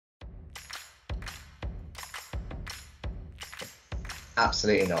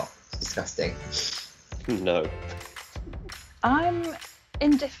Absolutely not. It's disgusting. No. I'm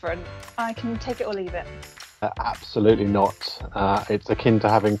indifferent. I can take it or leave it. Absolutely not. It's akin to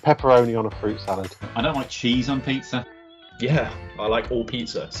having pepperoni on a fruit salad. I don't like cheese on pizza. Yeah, I like all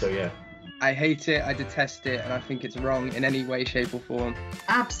pizza, so yeah. I hate it, I detest it, and I think it's wrong in any way, shape or form.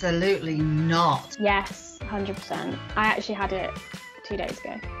 Absolutely not. Yes, 100%. I actually had it 2 days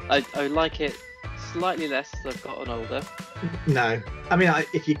ago. I like it slightly less as I've gotten older. No. I mean,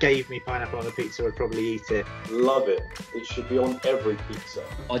 if you gave me pineapple on a pizza, I'd probably eat it. Love it. It should be on every pizza.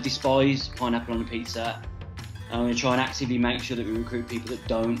 I despise pineapple on a pizza. I'm going to try and actively make sure that we recruit people that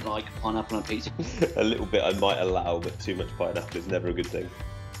don't like pineapple on pizza. A little bit I might allow, but too much pineapple is never a good thing.